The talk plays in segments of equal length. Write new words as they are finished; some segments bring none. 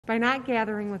by not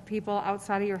gathering with people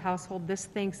outside of your household this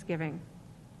Thanksgiving.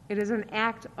 It is an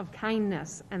act of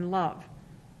kindness and love.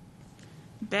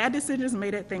 Bad decisions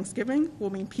made at Thanksgiving will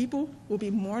mean people will be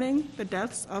mourning the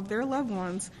deaths of their loved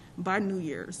ones by New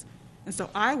Year's. And so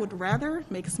I would rather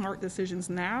make smart decisions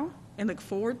now and look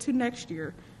forward to next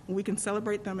year when we can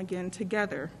celebrate them again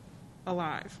together,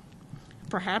 alive.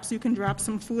 Perhaps you can drop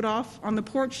some food off on the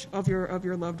porch of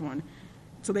your loved one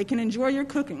so they can enjoy your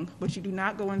cooking, but you do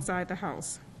not go inside the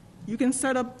house. You can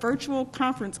set up virtual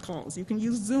conference calls. You can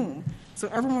use Zoom so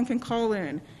everyone can call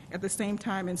in at the same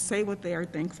time and say what they are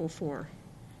thankful for.